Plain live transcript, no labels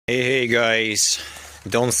Okay guys,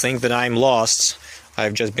 don't think that I'm lost.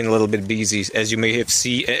 I've just been a little bit busy. As you may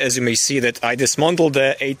see that I dismantled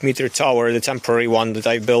the 8-meter tower, the temporary one that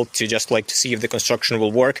I built to see if the construction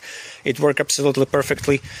will work. It worked absolutely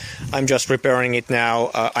perfectly. I'm just repairing it now.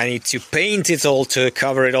 I need to paint it all, to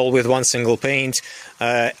cover it all with one single paint.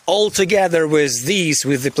 All together with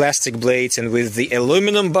the plastic blades and with the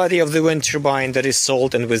aluminum body of the wind turbine that is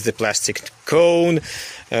sold, and with the plastic cone.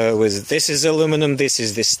 This is aluminum, this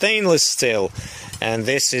is the stainless steel, and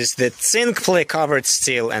this is the zinc plate covered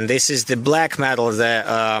steel, and this is the black metal,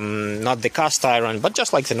 not the cast iron, but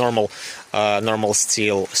just like the normal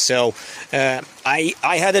steel. So I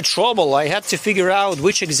had a trouble. I had to figure out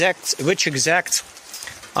which exact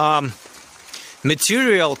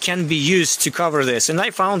material can be used to cover this, and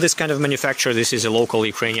I found this kind of manufacturer. This is a local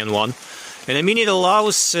Ukrainian one, and I mean it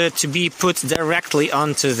allows to be put directly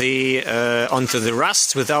onto the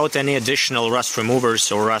rust without any additional rust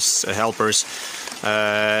removers or rust helpers.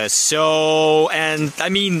 And I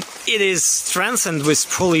mean it is strengthened with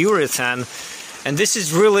polyurethane, and this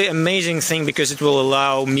is really amazing thing because it will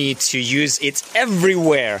allow me to use it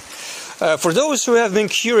everywhere. For those who have been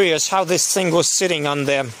curious how this thing was sitting on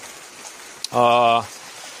the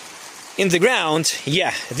in the ground,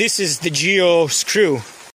 yeah, this is the geo screw